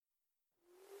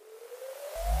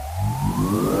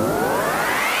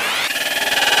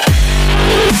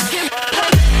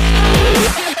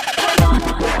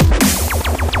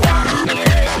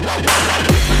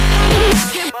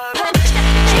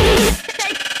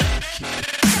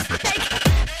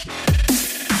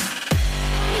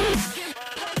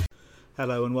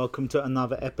Hello and welcome to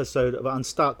another episode of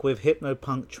Unstuck with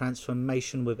Hypnopunk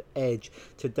Transformation with Edge.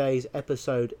 Today's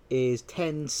episode is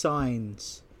 10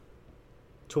 signs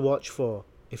to watch for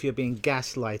if you're being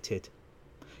gaslighted.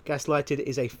 Gaslighted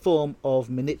is a form of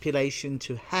manipulation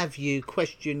to have you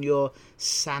question your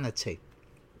sanity.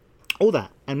 All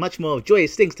that and much more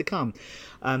joyous things to come.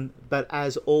 But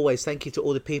as always, thank you to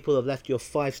all the people who have left your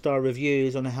 5-star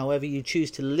reviews on however you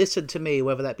choose to listen to me,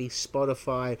 whether that be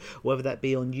Spotify, whether that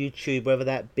be on YouTube, whether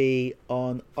that be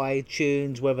on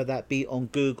iTunes, whether that be on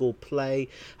Google Play.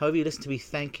 However you listen to me,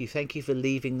 thank you. Thank you for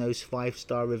leaving those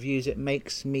 5-star reviews. It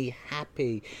makes me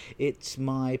happy. It's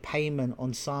my payment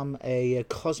on a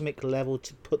cosmic level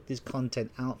to put this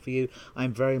content out for you.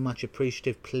 I'm very much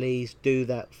appreciative. Please do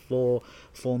that for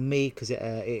me, because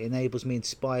it enables me,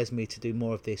 inspires me to do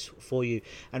more of this for you.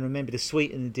 And remember to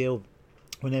sweeten the deal.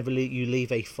 Whenever you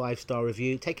leave a 5-star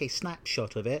review, take a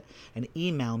snapshot of it and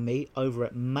email me over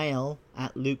at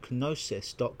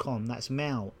mail@lukenosis.com. That's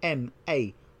mail,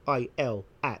 M-A-I-L,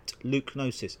 at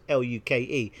Lukenosis,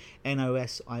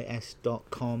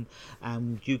 Lukenosis.com,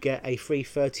 and you get a free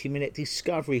 30-minute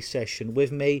discovery session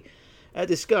with me. A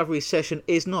discovery session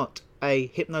is not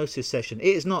a hypnosis session. It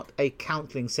is not a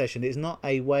counseling session. It is not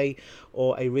a way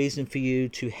or a reason for you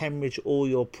to hemorrhage all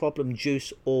your problem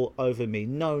juice all over me.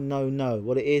 No.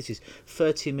 What it is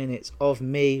 30 minutes of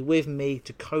me, with me,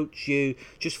 to coach you,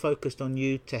 just focused on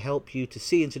you, to help you to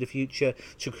see into the future,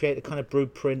 to create a kind of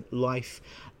blueprint life,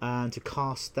 and to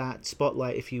cast that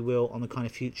spotlight, if you will, on the kind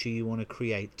of future you want to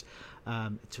create.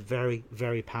 It's very,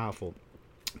 very powerful.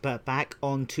 But back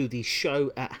onto the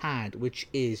show at hand, which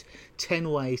is 10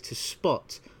 ways to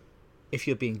spot if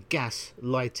you're being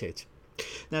gaslighted.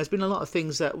 Now, there's been a lot of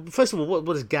things that... First of all, what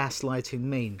does gaslighting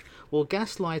mean? Well,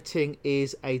 gaslighting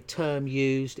is a term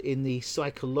used in the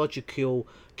psychological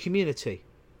community.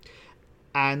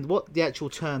 And what the actual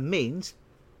term means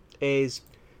is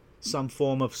some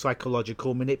form of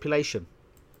psychological manipulation.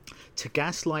 To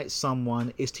gaslight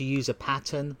someone is to use a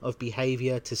pattern of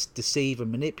behavior to deceive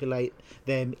and manipulate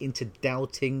them into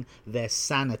doubting their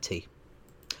sanity.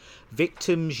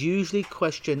 Victims usually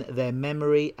question their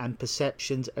memory and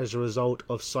perceptions as a result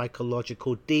of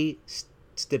psychological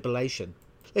destabilization.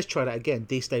 Let's try that again.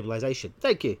 Destabilization.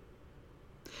 Thank you.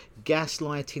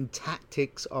 Gaslighting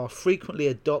tactics are frequently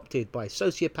adopted by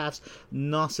sociopaths,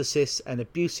 narcissists, and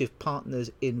abusive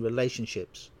partners in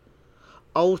relationships.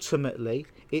 Ultimately,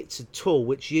 it's a tool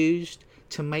which is used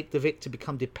to make the victim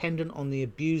become dependent on the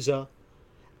abuser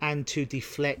and to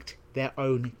deflect their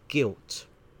own guilt.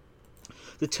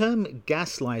 The term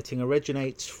gaslighting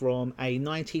originates from a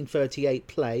 1938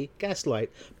 play, Gaslight,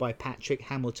 by Patrick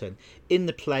Hamilton. In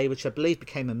the play, which I believe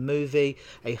became a movie,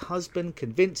 a husband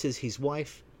convinces his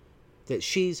wife that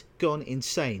she's gone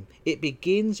insane. It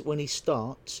begins when he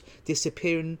starts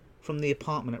disappearing from the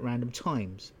apartment at random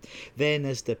times. Then,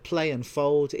 as the play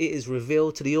unfolds, it is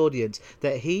revealed to the audience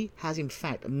that he has in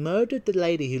fact murdered the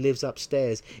lady who lives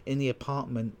upstairs in the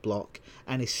apartment block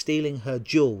and is stealing her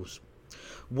jewels.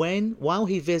 While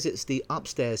he visits the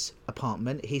upstairs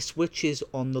apartment, he switches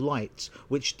on the lights,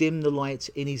 which dim the lights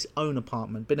in his own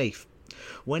apartment beneath.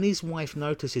 When his wife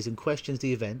notices and questions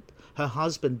the event, her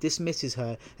husband dismisses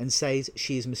her and says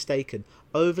she is mistaken.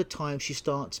 Over time, she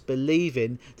starts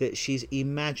believing that she's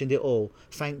imagined it all,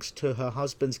 thanks to her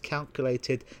husband's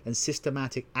calculated and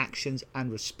systematic actions and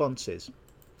responses.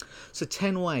 So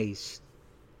 10 ways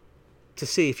to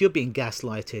see if you're being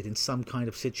gaslighted in some kind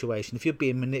of situation, if you're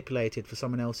being manipulated for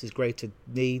someone else's greater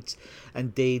needs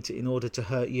and deeds in order to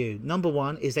hurt you. Number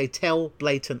 1 is they tell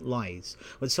blatant lies.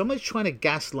 When someone's trying to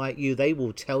gaslight you, they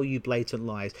will tell you blatant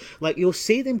lies. Like, you'll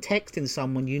see them texting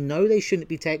someone you know they shouldn't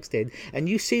be texting, and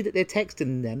you see that they're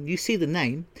texting them, you see the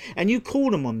name, and you call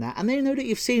them on that, and they know that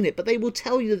you've seen it, but they will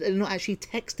tell you that they're not actually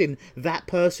texting that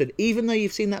person, even though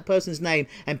you've seen that person's name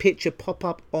and picture pop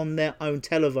up on their own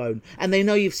telephone, and they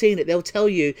know you've seen it. They'll tell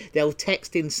you they'll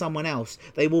text in someone else.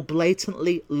 They will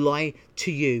blatantly lie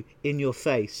to you in your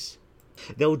face.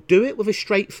 They'll do it with a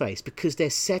straight face because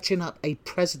they're setting up a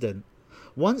precedent.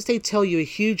 Once they tell you a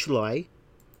huge lie,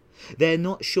 they're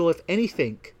not sure if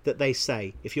anything that they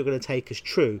say, if you're going to take as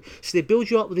true. So they build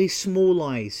you up with these small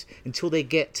lies until they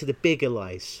get to the bigger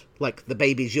lies, like the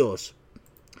baby's yours.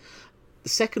 The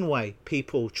second way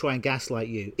people try and gaslight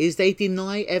you is they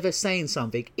deny ever saying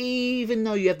something, even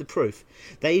though you have the proof.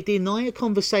 They deny a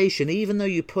conversation, even though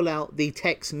you pull out the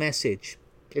text message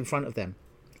in front of them,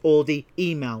 or the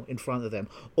email in front of them,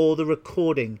 or the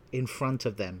recording in front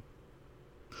of them.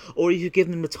 Or if you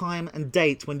give them the time and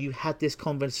date when you had this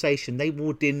conversation, they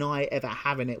will deny ever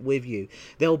having it with you.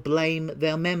 They'll blame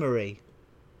their memory.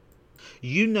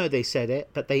 You know they said it,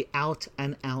 but they out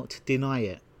and out deny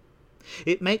it.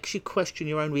 It makes you question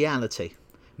your own reality.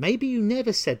 Maybe you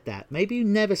never said that. Maybe you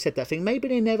never said that thing. Maybe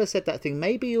they never said that thing.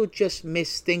 Maybe you're just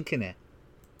misthinking it.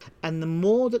 And the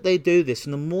more that they do this,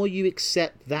 and the more you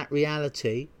accept that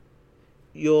reality,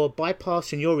 you're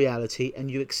bypassing your reality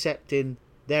and you're accepting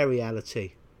their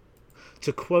reality.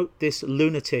 To quote this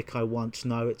lunatic I once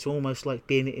know, it's almost like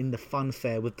being in the fun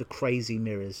fair with the crazy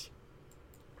mirrors.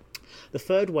 The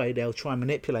third way they'll try and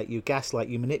manipulate you, gaslight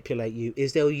you, manipulate you,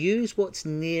 is they'll use what's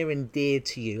near and dear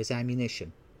to you as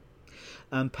ammunition.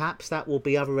 Perhaps that will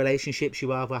be other relationships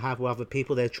you either have with other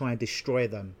people. They'll try and destroy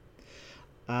them.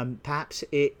 Perhaps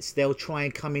they'll try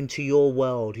and come into your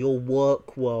world, your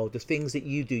work world, the things that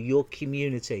you do, your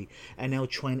community, and they'll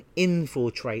try and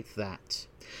infiltrate that.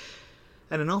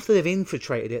 And then after they've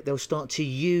infiltrated it, they'll start to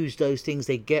use those things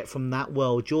they get from that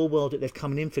world, your world that they've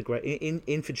come and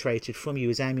infiltrated from you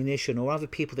as ammunition, or other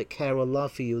people that care or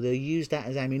love for you. They'll use that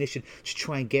as ammunition to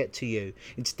try and get to you.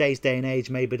 In today's day and age,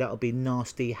 maybe that'll be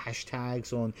nasty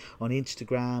hashtags on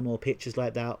Instagram or pictures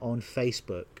like that on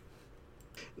Facebook.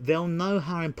 They'll know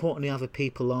how important the other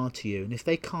people are to you, and if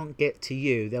they can't get to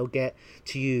you, they'll get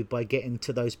to you by getting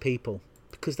to those people,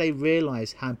 because they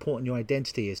realise how important your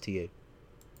identity is to you.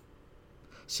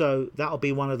 So that'll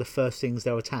be one of the first things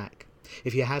they'll attack.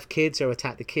 If you have kids, they'll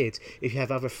attack the kids. If you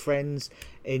have other friends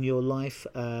in your life,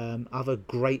 other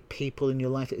great people in your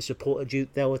life that supported you,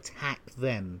 they'll attack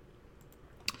them.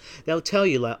 They'll tell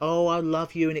you like, oh, I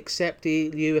love you and accept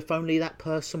you. If only that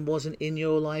person wasn't in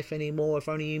your life anymore. If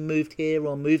only you moved here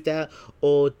or moved out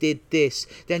or did this,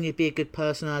 then you'd be a good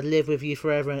person. I'd live with you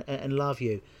forever and love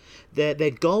you.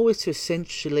 Their goal is to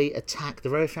essentially attack the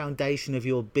very foundation of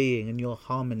your being and your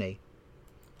harmony.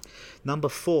 Number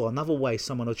 4, another way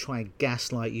someone will try and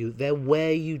gaslight you, they'll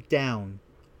wear you down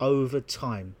over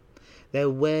time.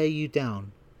 They'll wear you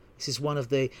down. This is one of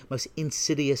the most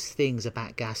insidious things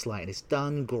about gaslighting. It's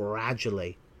done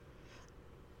gradually,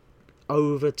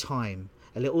 over time.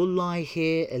 A little lie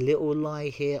here, a little lie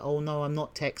here. Oh no, I'm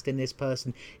not texting this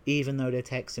person, even though they're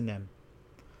texting them.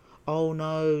 Oh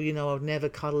no, I'd never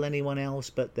cuddle anyone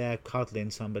else, but they're cuddling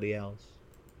somebody else.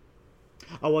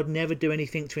 Oh, I'd never do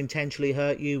anything to intentionally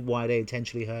hurt you. Why they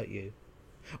intentionally hurt you?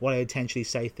 Why they intentionally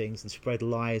say things and spread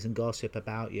lies and gossip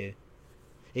about you?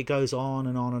 It goes on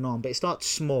and on and on. But it starts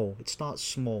small.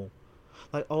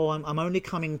 Like, oh, I'm only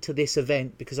coming to this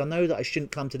event because I know that I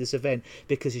shouldn't come to this event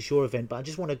because it's your event, but I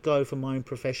just want to go for my own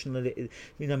professional,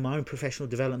 my own professional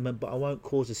development, but I won't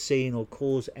cause a scene or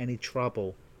cause any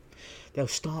trouble. They'll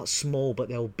start small, but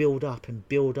they'll build up and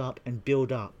build up and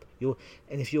build up.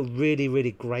 And if you're really,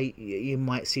 really great, you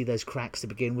might see those cracks to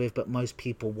begin with, but most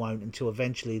people won't until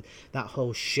eventually that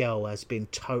whole shell has been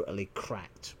totally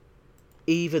cracked.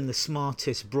 Even the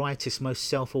smartest, brightest, most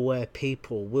self-aware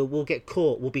people will get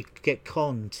caught, get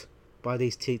conned by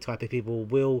these type of people,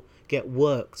 will get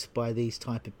worked by these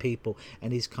type of people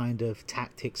and these kind of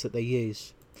tactics that they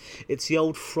use. It's the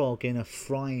old frog in a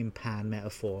frying pan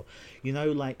metaphor. You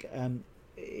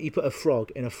put a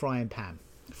frog in a frying pan.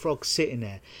 Frog's sitting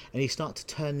there and you start to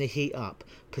turn the heat up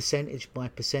percentage by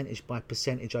percentage by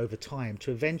percentage over time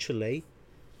to eventually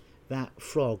that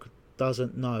frog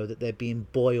doesn't know that they're being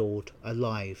boiled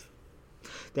alive.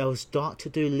 They'll start to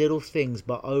do little things,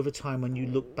 but over time when you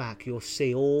look back you'll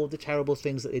see all the terrible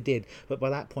things that they did, but by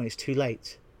that point it's too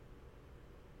late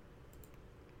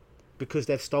because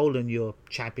they've stolen your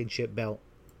championship belt.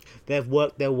 They've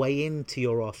worked their way into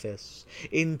your office,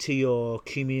 into your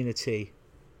community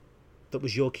that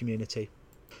was your community,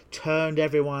 turned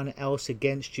everyone else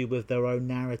against you with their own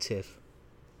narrative.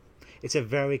 It's a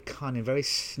very cunning, very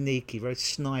sneaky, very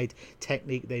snide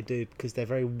technique they do because they're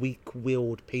very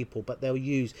weak-willed people, but they'll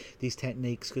use these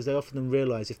techniques because they often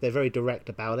realise if they're very direct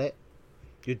about it,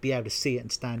 you'd be able to see it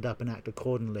and stand up and act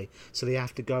accordingly. So they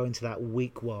have to go into that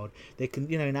weak world. They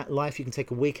can, in that life you can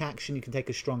take a weak action, you can take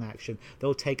a strong action.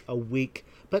 They'll take a weak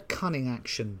but cunning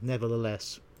action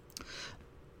nevertheless.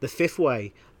 The 5th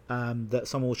way that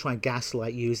someone will try and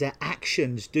gaslight you is their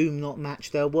actions do not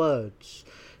match their words.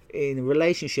 In a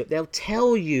relationship, they'll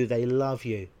tell you they love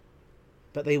you,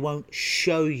 but they won't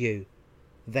show you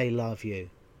they love you.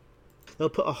 They'll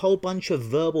put a whole bunch of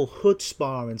verbal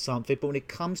chutzpah in something, but when it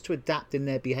comes to adapting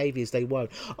their behaviours, they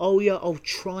won't. Oh yeah, I'll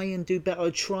try and do better.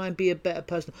 I'll try and be a better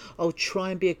person. I'll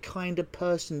try and be a kinder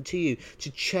person to you, to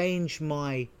change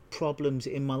my problems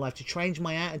in my life, to change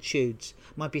my attitudes,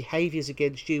 my behaviours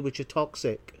against you, which are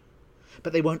toxic.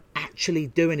 But they won't actually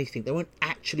do anything. They won't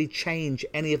actually change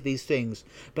any of these things,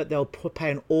 but they'll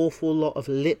pay an awful lot of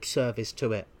lip service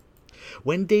to it.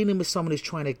 When dealing with someone who's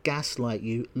trying to gaslight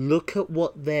you, look at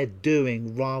what they're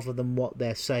doing rather than what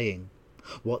they're saying.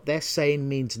 What they're saying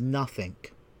means nothing.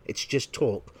 It's just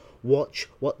talk. Watch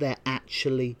what they're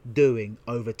actually doing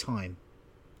over time,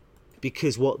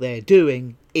 because what they're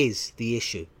doing is the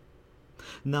issue.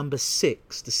 Number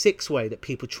 6, the sixth way that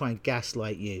people try and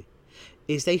gaslight you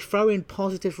is they throw in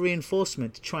positive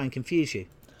reinforcement to try and confuse you.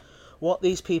 What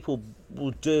these people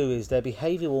will do is their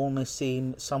behaviour will almost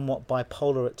seem somewhat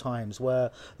bipolar at times, where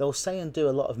they'll say and do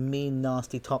a lot of mean,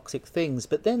 nasty, toxic things,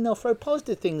 but then they'll throw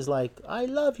positive things like, I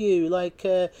love you, like,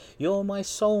 you're my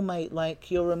soulmate, like,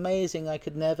 you're amazing, I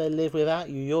could never live without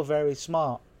you, you're very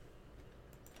smart.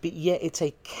 But yet it's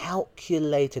a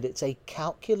calculated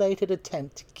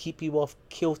attempt to keep you off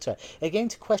kilter. Again,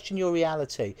 to question your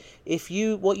reality. If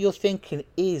what you're thinking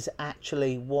is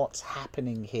actually what's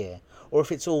happening here, or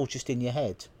if it's all just in your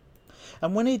head.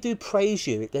 And when they do praise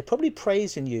you, they're probably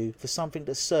praising you for something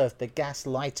that served the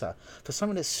gaslighter, for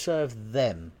something that served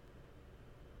them.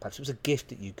 Perhaps it was a gift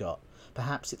that you got.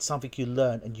 Perhaps it's something you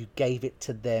learned and you gave it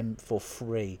to them for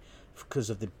free,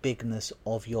 because of the bigness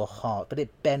of your heart, but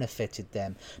it benefited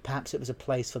them. Perhaps it was a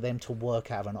place for them to work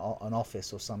out of an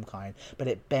office or some kind, but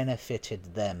it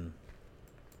benefited them.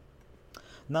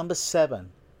 Number 7,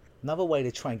 another way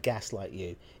to try and gaslight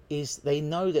you is they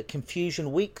know that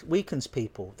confusion weakens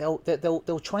people.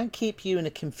 They'll try and keep you in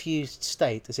a confused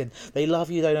state, as in they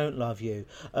love you, they don't love you.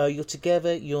 You're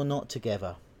together, you're not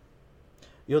together.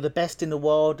 You're the best in the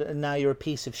world, and now you're a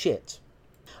piece of shit.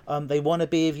 They want to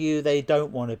be with you, they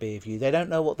don't want to be with you. They don't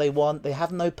know what they want, they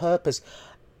have no purpose.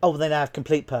 Oh, they now have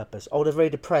complete purpose. Oh, they're very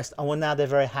depressed. Oh, well, now they're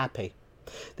very happy.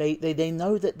 They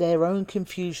know that their own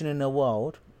confusion in the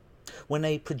world, when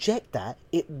they project that,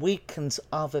 it weakens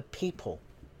other people.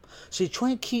 So you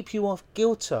try and keep you off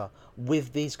kilter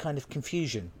with these kind of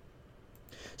confusion.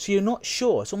 So you're not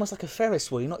sure. It's almost like a Ferris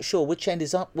wheel. You're not sure which end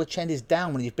is up, which end is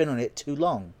down when you've been on it too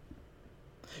long.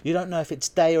 You don't know if it's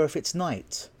day or if it's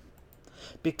night.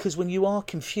 Because when you are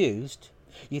confused,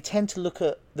 you tend to look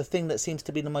at the thing that seems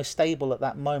to be the most stable at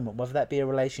that moment, whether that be a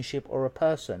relationship or a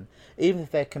person, even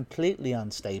if they're completely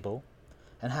unstable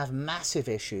and have massive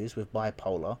issues with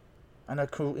bipolar and an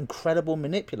incredible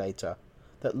manipulator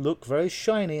that look very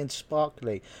shiny and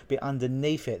sparkly, but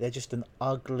underneath it they're just an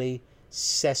ugly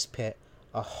cesspit,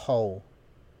 a hole,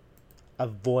 a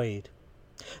void,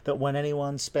 that when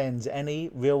anyone spends any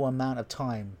real amount of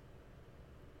time,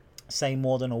 say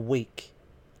more than a week,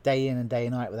 day in and day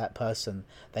night with that person,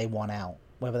 they want out.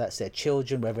 Whether that's their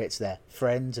children, whether it's their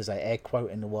friends, as I air quote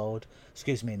in the world,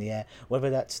 in the air, whether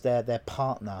that's their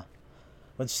partner.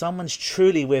 When someone's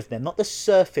truly with them, not the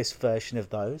surface version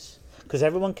of those, because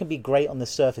everyone can be great on the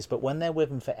surface, but when they're with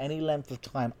them for any length of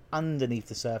time underneath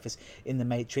the surface in the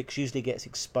matrix, usually gets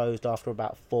exposed after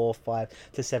about 4, 5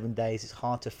 to 7 days. It's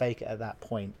hard to fake it at that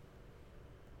point.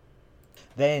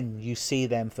 Then you see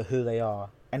them for who they are.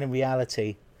 And in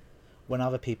reality, when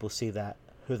other people see that,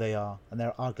 who they are, and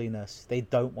their ugliness, they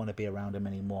don't want to be around them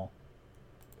anymore.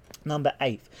 Number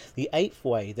 8, the 8th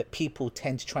way that people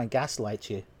tend to try and gaslight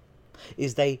you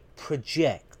is they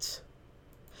project.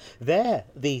 They're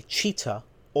the cheater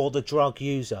or the drug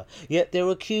user, yet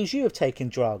they'll accuse you of taking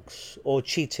drugs or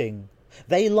cheating.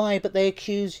 They lie, but they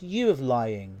accuse you of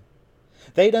lying.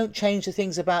 They don't change the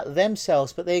things about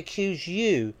themselves, but they accuse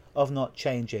you of not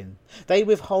changing. They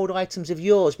withhold items of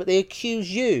yours, but they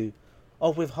accuse you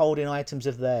of withholding items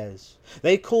of theirs.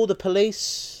 They call the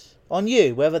police on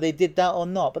you, whether they did that or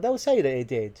not, but they'll say that they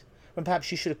did, when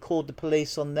perhaps you should have called the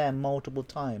police on them multiple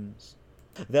times.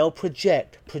 They'll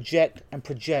project and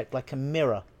project like a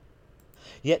mirror,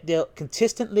 yet they'll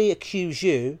consistently accuse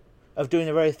you of doing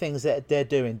the very things that they're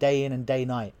doing day in and day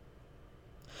night.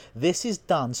 This is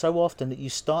done so often that you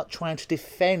start trying to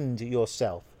defend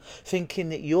yourself, thinking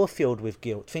that you're filled with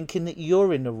guilt, thinking that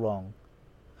you're in the wrong,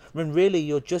 when really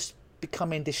you're just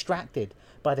becoming distracted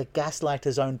by the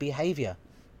gaslighter's own behaviour.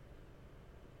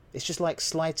 It's just like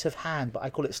sleight of hand, but I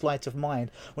call it sleight of mind.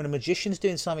 When a magician's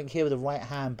doing something here with the right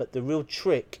hand, but the real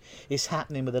trick is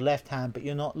happening with the left hand, but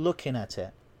you're not looking at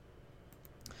it.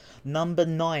 Number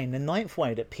 9, the 9th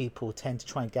way that people tend to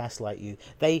try and gaslight you.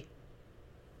 They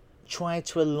try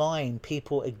to align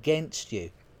people against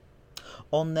you.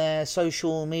 On their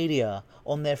social media,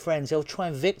 on their friends, they'll try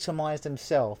and victimise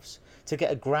themselves to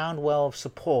get a groundwell of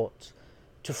support,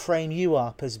 to frame you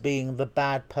up as being the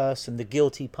bad person, the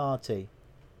guilty party.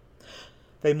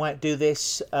 They might do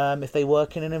this if they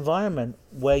work in an environment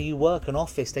where you work, an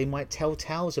office. They might tell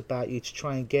tales about you to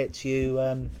try and get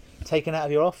you taken out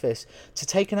of your office, to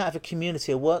taken out of a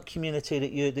community, a work community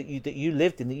that you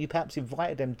lived in, that you perhaps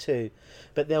invited them to.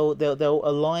 But they'll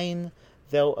align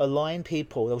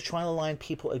people. They'll try and align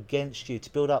people against you to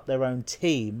build up their own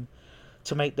team,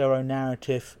 to make their own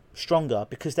narrative stronger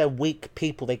because they're weak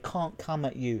people. They can't come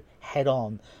at you head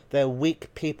on. They're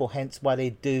weak people, hence why they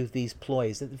do these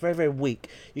ploys. They're very, very weak.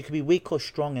 You can be weak or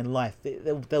strong in life.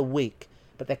 They're weak,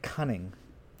 but they're cunning.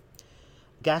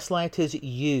 Gaslighters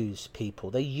use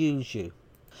people. They use you.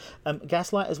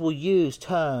 Gaslighters will use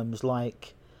terms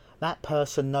like, that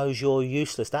person knows you're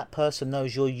useless. That person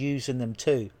knows you're using them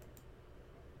too.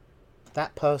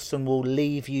 That person will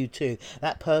leave you too.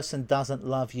 That person doesn't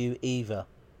love you either.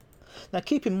 Now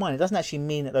keep in mind, it doesn't actually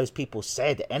mean that those people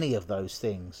said any of those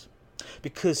things.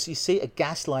 Because you see, a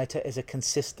gaslighter is a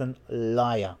consistent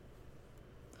liar.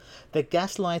 The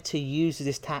gaslighter uses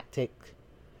this tactic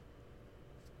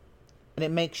and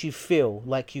it makes you feel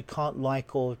like you can't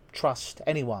like or trust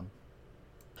anyone,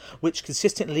 which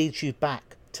consistently leads you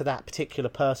back to that particular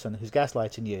person who's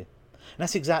gaslighting you. And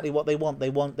that's exactly what they want. They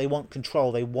want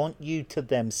control. They want you to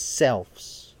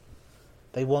themselves.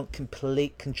 They want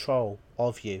complete control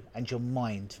of you and your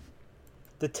mind.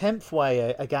 The 10th way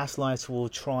a gaslighter will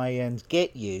try and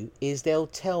get you is they'll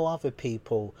tell other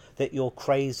people that you're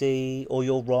crazy or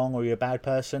you're wrong or you're a bad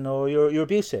person or you're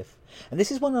abusive. And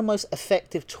this is one of the most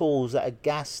effective tools that a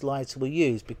gaslighter will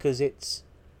use because it's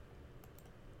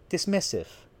dismissive.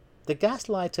 The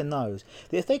gaslighter knows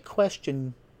that if they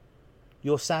question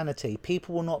your sanity,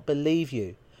 people will not believe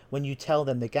you when you tell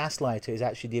them the gaslighter is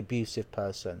actually the abusive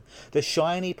person. The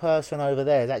shiny person over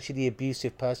there is actually the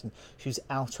abusive person who's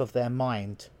out of their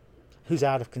mind, who's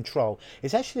out of control.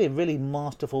 It's actually a really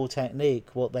masterful technique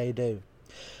what they do.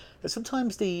 But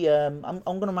sometimes I'm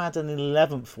going to add an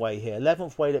 11th way here.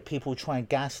 11th way that people try and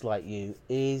gaslight you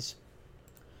is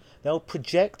they'll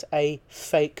project a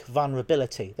fake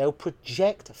vulnerability. They'll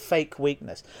project fake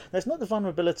weakness. Now, it's not the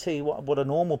vulnerability what a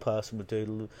normal person would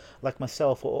do, like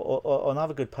myself or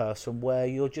another good person, where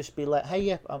you'll just be like, hey,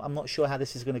 yeah, I'm not sure how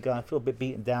this is going to go. I feel a bit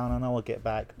beaten down. I know I'll get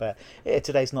back, but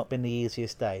today's not been the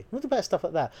easiest day. Not about stuff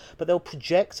like that. But they'll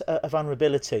project a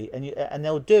vulnerability, and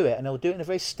they'll do it, and they'll do it in a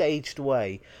very staged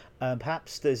way.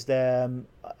 Perhaps there's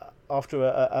after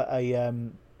a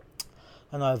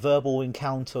verbal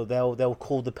encounter, they'll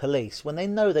call the police when they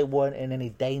know they weren't in any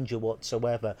danger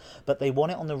whatsoever, but they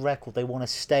want it on the record. They want to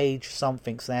stage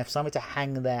something so they have something to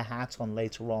hang their hat on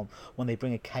later on when they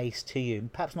bring a case to you,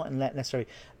 perhaps not in necessarily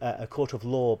a court of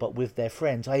law, but with their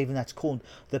friends. I even had to call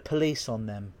the police on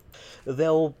them.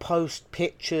 They'll post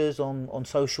pictures on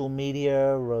social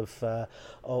media of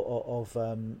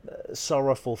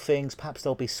sorrowful things. Perhaps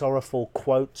there'll be sorrowful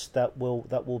quotes that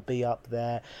will be up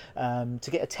there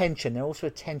to get attention. They're also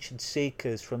attention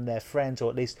seekers from their friends, or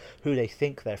at least who they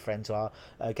think their friends are.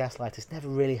 Gaslighters never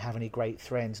really have any great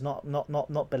friends, not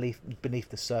beneath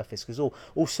the surface, because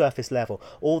all surface level.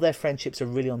 All their friendships are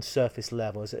really on surface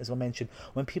level. As I mentioned,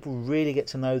 when people really get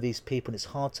to know these people, it's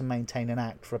hard to maintain an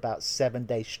act for about 7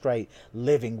 days straight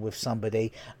living with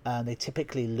somebody, and they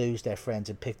typically lose their friends,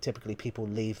 and typically people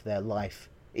leave their life,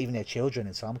 even their children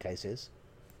in some cases.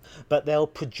 But they'll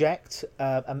project,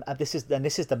 and this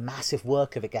is the massive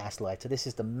work of a gaslighter. This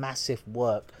is the massive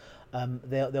work.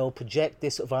 They'll project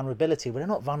this vulnerability, but they're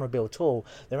not vulnerable at all.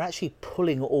 They're actually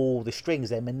pulling all the strings.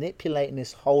 They're manipulating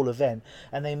this whole event,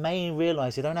 and they may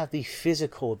realise they don't have the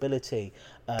physical ability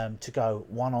to go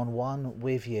one-on-one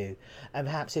with you. And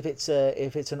perhaps if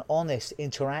it's an honest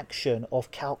interaction of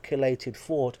calculated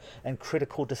thought and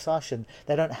critical discussion,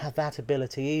 they don't have that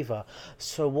ability either.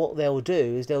 So what they'll do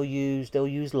is they'll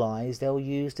use lies, they'll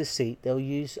use deceit, they'll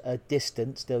use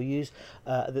distance, they'll use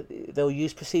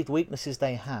perceived weaknesses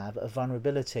they have, a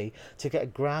vulnerability, to get a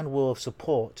grand wall of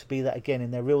support. To be that again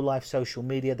in their real life social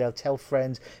media, they'll tell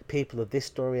friends, people of this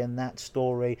story and that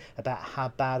story about how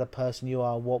bad a person you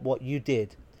are, what you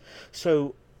did.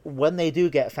 So when they do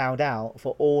get found out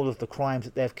for all of the crimes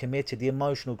that they've committed, the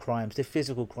emotional crimes, the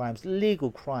physical crimes, the legal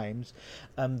crimes,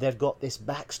 they've got this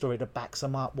backstory that backs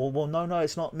them up. Well, no,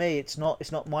 it's not me. It's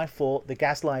not my fault. I'm the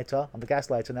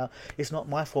gaslighter now. It's not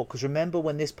my fault, because remember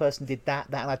when this person did that,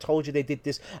 and I told you they did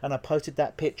this, and I posted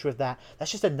that picture of that.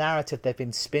 That's just a narrative they've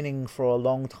been spinning for a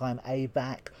long time, a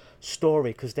back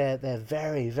story, because they're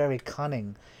very, very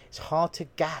cunning. It's hard to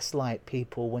gaslight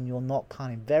people when you're not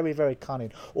cunning. Very, very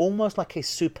cunning. Almost like a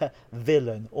super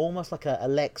villain. Almost like a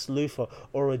Lex Luthor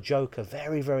or a Joker.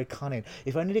 Very, very cunning.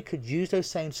 If only they could use those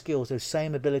same skills, those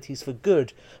same abilities for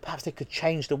good, perhaps they could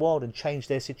change the world and change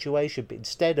their situation. But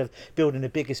instead of building the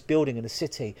biggest building in the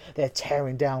city, they're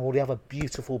tearing down all the other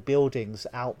beautiful buildings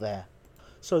out there.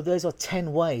 So those are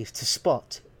 10 ways to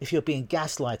spot if you're being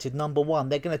gaslighted. Number 1,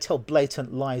 they're going to tell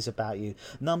blatant lies about you.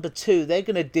 Number 2, they're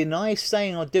going to deny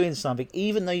saying or doing something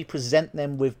even though you present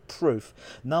them with proof.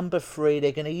 Number 3,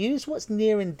 they're going to use what's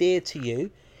near and dear to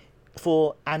you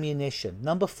for ammunition.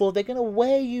 Number 4, they're going to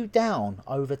wear you down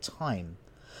over time.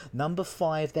 Number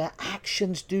 5, their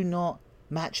actions do not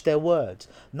match their words.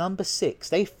 Number 6,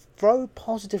 they throw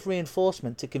positive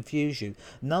reinforcement to confuse you.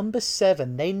 Number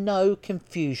 7, they know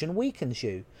confusion weakens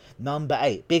you. Number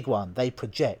 8, big one, they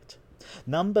project.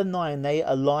 Number 9, they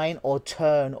align or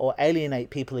turn or alienate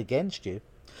people against you.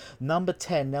 Number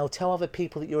 10, they'll tell other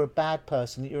people that you're a bad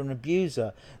person, that you're an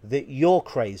abuser, that you're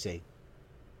crazy.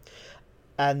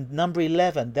 And number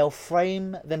 11, they'll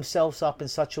frame themselves up in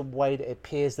such a way that it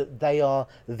appears that they are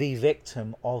the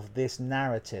victim of this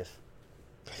narrative.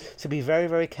 So be very,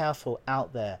 very careful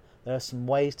out there. There are some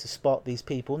ways to spot these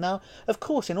people. Now, of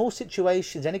course, in all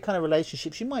situations, any kind of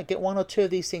relationships, you might get 1 or 2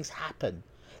 of these things happen.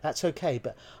 That's okay.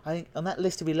 But I think on that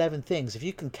list of 11 things, if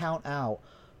you can count out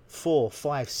 4,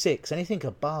 5, 6, anything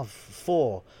above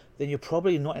 4, then you're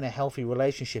probably not in a healthy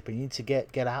relationship, and you need to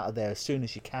get out of there as soon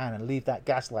as you can and leave that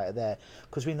gaslighter there,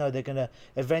 because we know they're going to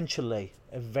eventually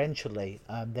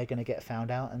they're going to get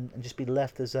found out and just be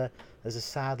left as a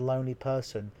sad, lonely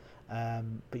person.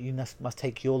 But you must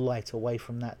take your light away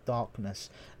from that darkness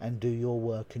and do your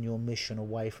work and your mission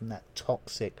away from that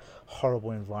toxic,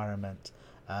 horrible environment.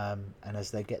 And as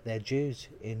they get their dues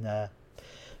in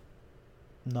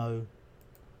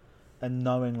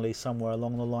knowingly somewhere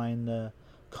along the line,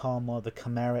 karma, the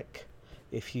chimeric,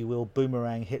 if you will,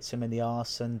 boomerang hits them in the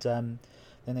arse, and then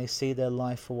they see their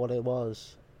life for what it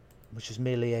was, which is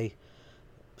merely a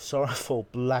sorrowful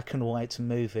black and white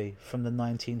movie from the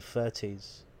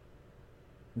 1930s,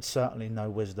 and certainly no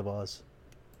Wizard of Oz.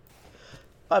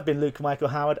 I've been Luke Michael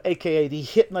Howard, aka the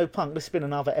Hypnopunk. This has been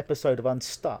another episode of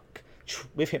Unstuck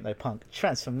with Hypnopunk,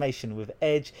 Transformation with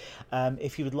Edge.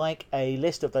 If you would like a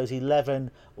list of those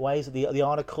 11 ways, the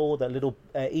article, that little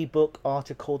ebook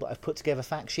article that I've put together,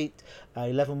 fact sheet,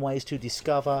 11 ways to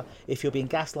discover if you're being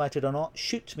gaslighted or not,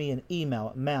 shoot me an email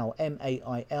at mail,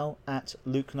 M-A-I-L, at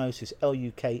lukenosis,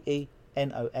 L-U-K-E-N-O-S-I-S.com,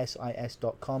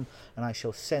 and I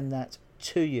shall send that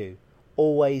to you.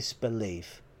 Always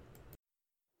believe.